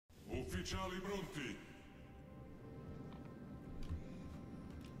ufficiali pronti.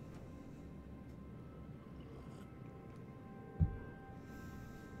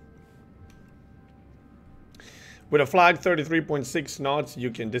 With a flag 33.6 knots, you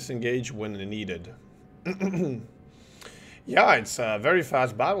can disengage when needed. Yeah, it's a very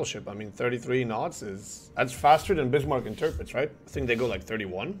fast battleship. I mean, 33 knots that's faster than Bismarck interprets, right? I think they go like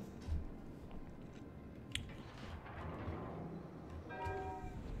 31.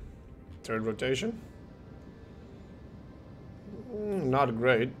 Third rotation. Not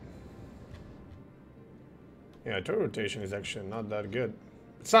great. Yeah, third rotation is actually not that good.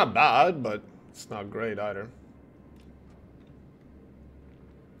 It's not bad, but it's not great either.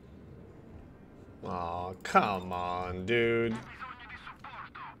 Oh, come on, dude.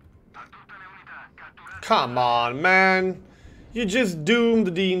 Come on, man. You just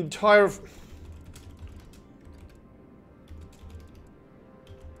doomed the entire...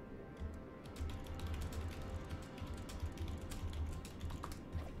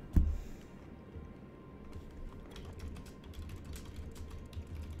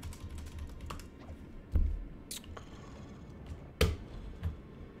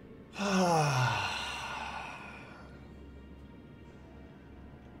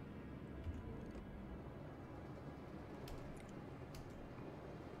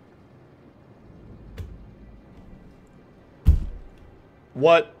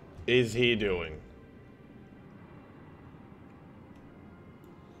 What is he doing?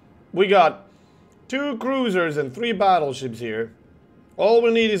 We got 2 cruisers and 3 battleships here. All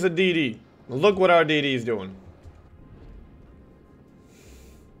we need is a DD. Look what our DD is doing.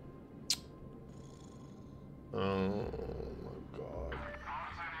 Oh my god.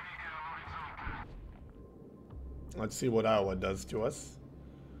 Let's see what Iowa does to us.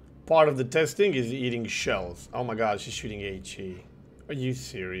 Part of the testing is eating shells. Oh my god, she's shooting HE. Are you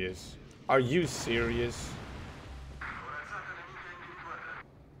serious? Are you serious?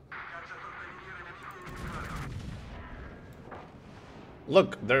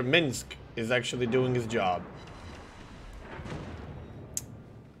 Look, their Minsk is actually doing his job.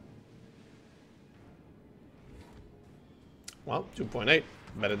 Well, 2.8.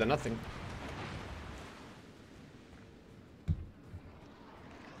 Better than nothing.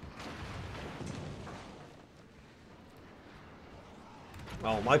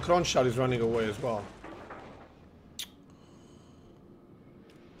 Oh, my Kronstadt is running away as well.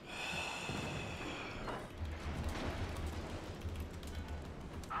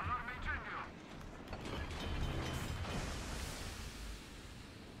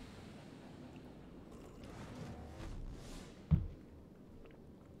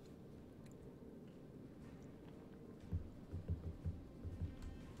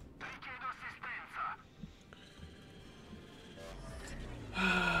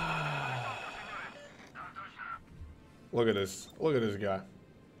 Look at this. Look at this guy.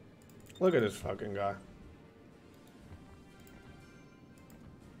 Look at this fucking guy.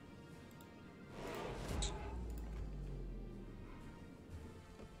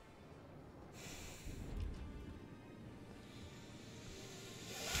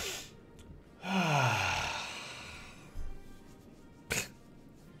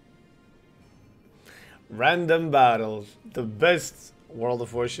 Random battles. The best World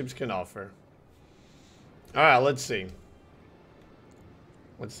of Warships can offer. Alright, let's see.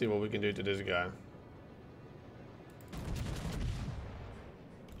 Let's see what we can do to this guy.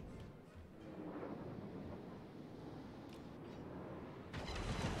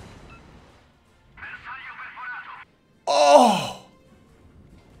 Oh!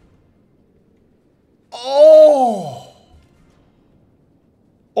 Oh!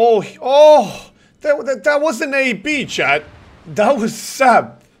 Oh! Oh! That wasn't AP, chat. That was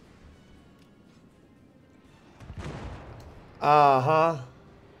Sab. Uh-huh.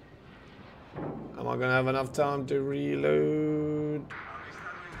 Am I gonna have enough time to reload?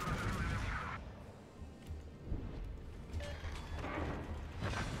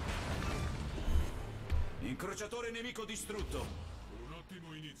 Incrociatore nemico distrutto. Un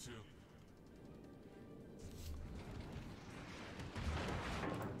ottimo inizio.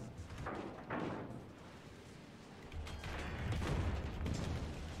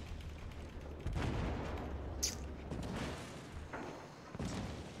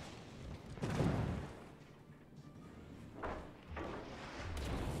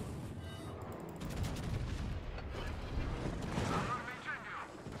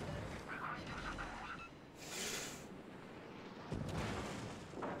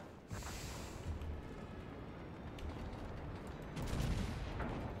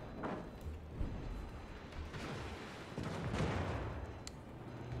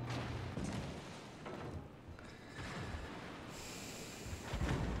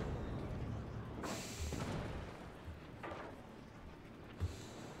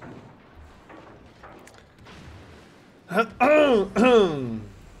 You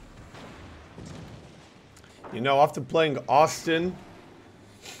know, after playing Austin,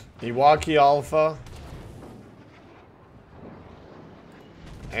 Iwaki Alpha,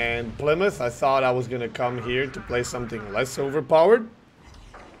 and Plymouth, I thought I was gonna come here to play something less overpowered.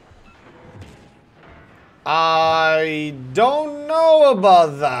 I don't know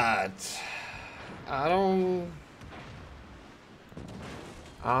about that. I don't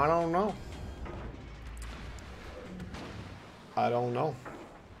know. I don't know.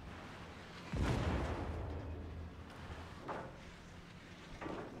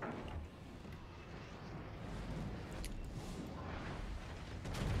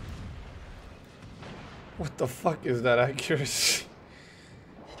 What the fuck is that accuracy?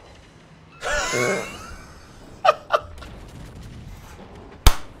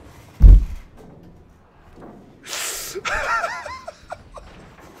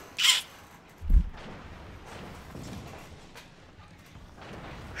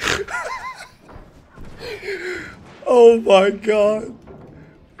 Oh my god.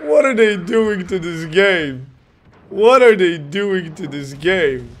 What are they doing to this game? What are they doing to this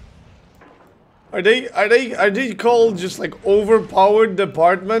game? Are they called just like overpowered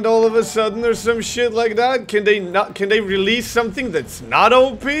department all of a sudden or some shit like that? Can they release something that's not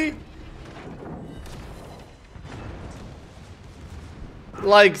OP?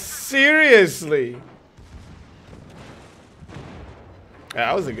 Like seriously? Yeah,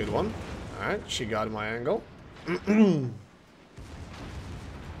 that was a good one. Alright, she got my angle.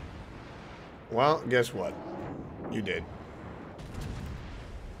 Well, guess what? You did.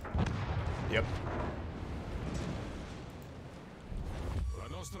 Yep.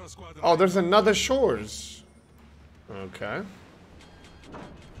 Oh, there's another shores. Okay.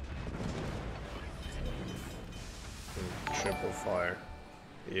 Triple fire.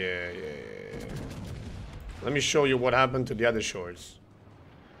 Yeah. Let me show you what happened to the other shores.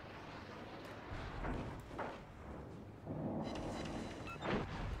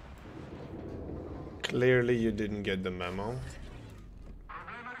 Clearly you didn't get the memo.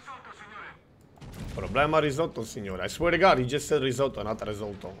 Problema risotto, signore. I swear to God, he just said risotto, not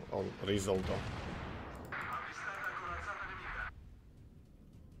risotto. Oh, risotto.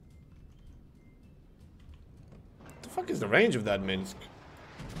 What the fuck is the range of that Minsk?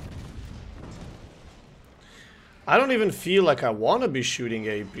 I don't even feel like I want to be shooting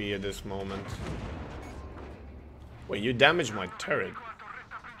AP at this moment. Wait, you damaged my turret.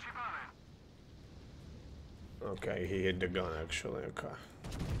 Okay, he hit the gun actually, okay.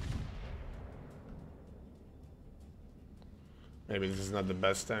 Maybe this is not the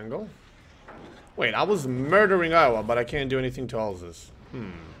best angle. Wait, I was murdering Iowa, but I can't do anything to Alsace.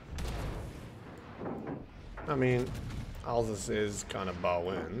 I mean, Alsace is kind of bow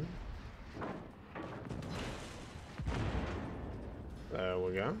in. There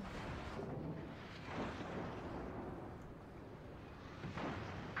we go.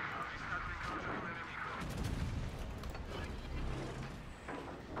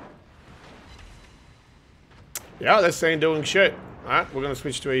 Yeah, this ain't doing shit. Alright, we're gonna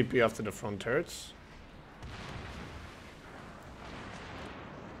switch to AP after the front turrets.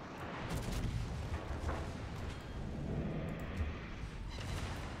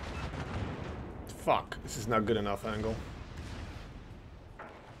 Fuck, this is not good enough angle.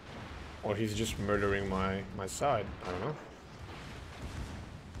 Or he's just murdering my side. I don't know.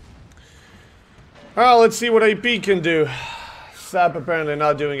 Alright, let's see what AP can do. Sap apparently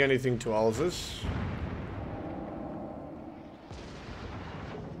not doing anything to Alsace.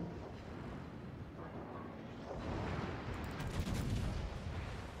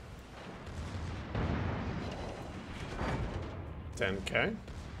 $10K.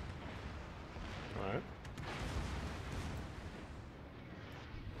 Alright.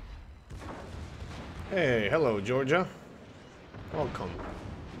 Hey, hello, Georgia. Welcome.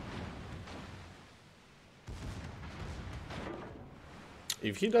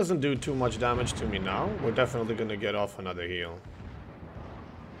 If he doesn't do too much damage to me now, we're definitely gonna get off another heal.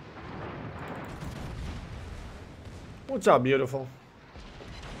 What's up, beautiful?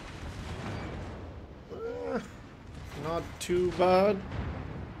 Not too bad.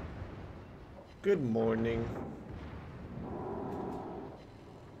 Good morning.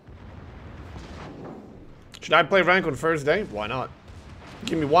 Should I play rank on first day? Why not?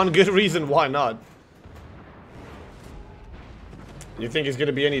 Give me one good reason why not. You think it's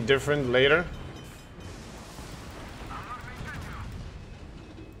gonna be any different later?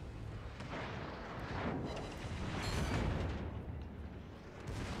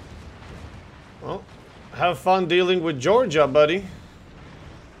 Well, have fun dealing with Georgia, buddy.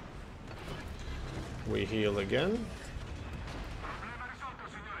 We heal again.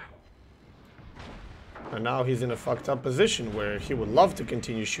 And now he's in a fucked up position where he would love to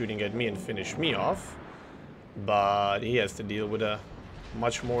continue shooting at me and finish me off. But he has to deal with a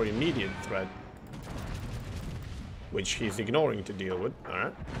much more immediate threat. Which he's ignoring to deal with.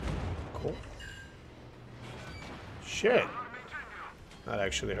 Alright. Cool. Shit. That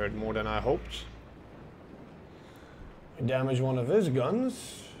actually hurt more than I hoped. I damaged one of his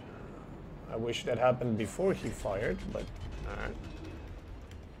guns. I wish that happened before he fired, but alright.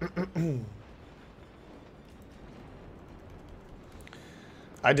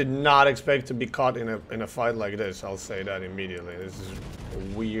 I did not expect to be caught in a fight like this, I'll say that immediately. This is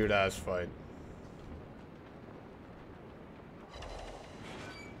a weird ass fight.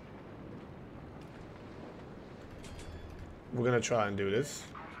 We're gonna try and do this.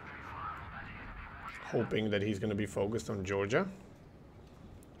 Hoping that he's gonna be focused on Georgia.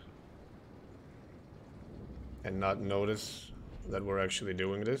 And not notice that we're actually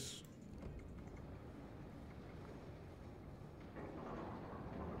doing this.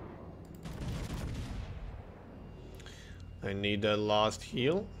 I need a last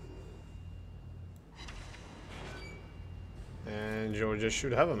heal. And Georgia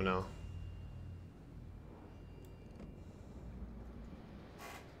should have him now.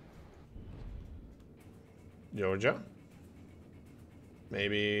 Georgia.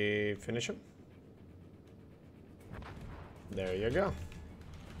 Maybe finish him. There you go.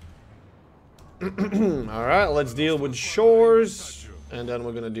 Alright, let's deal with Shores. And then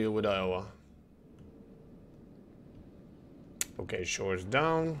we're gonna deal with Iowa. Okay, Shores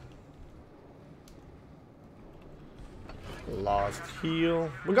down. Lost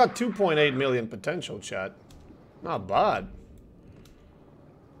heal. We got 2.8 million potential, chat. Not bad.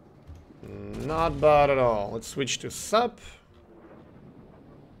 Not bad at all. Let's switch to Sup.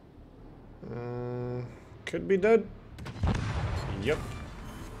 Could be dead. Yep.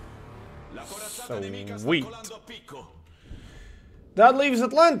 Sweet. That leaves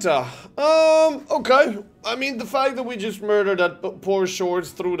Atlanta. Okay. I mean, the fact that we just murdered that poor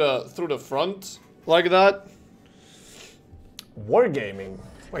Shorts through the front like that. Wargaming.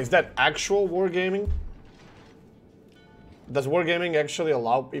 Wait, is that actual wargaming? Does wargaming actually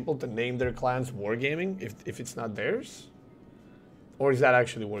allow people to name their clans wargaming if it's not theirs? Or is that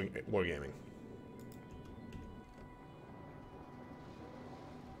actually wargaming?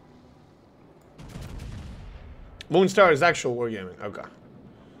 Moonstar is actual wargaming. Okay.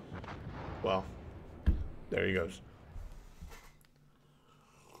 Well, there he goes.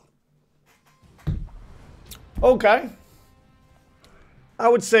 Okay. I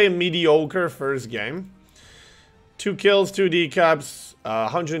would say a mediocre first game. 2 kills, 2 decaps,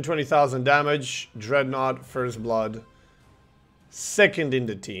 120,000 damage, Dreadnought, first blood, second in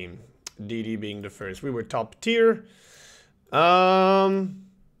the team. DD being the first. We were top tier.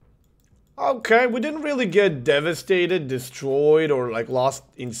 Okay, we didn't really get devastated, destroyed, or like lost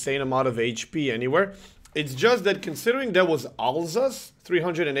insane amount of HP anywhere. It's just that considering that was Alza's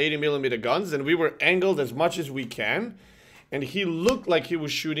 380mm guns and we were angled as much as we can, and he looked like he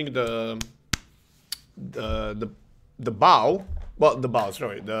was shooting the bow, well, the bow,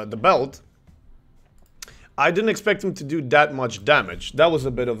 sorry, the belt. I didn't expect him to do that much damage. That was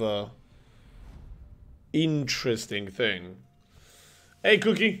a bit of a interesting thing. Hey,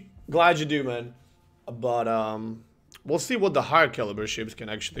 Cookie. Glad you do, man. But, we'll see what the higher caliber ships can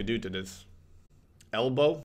actually do to this. Elbow.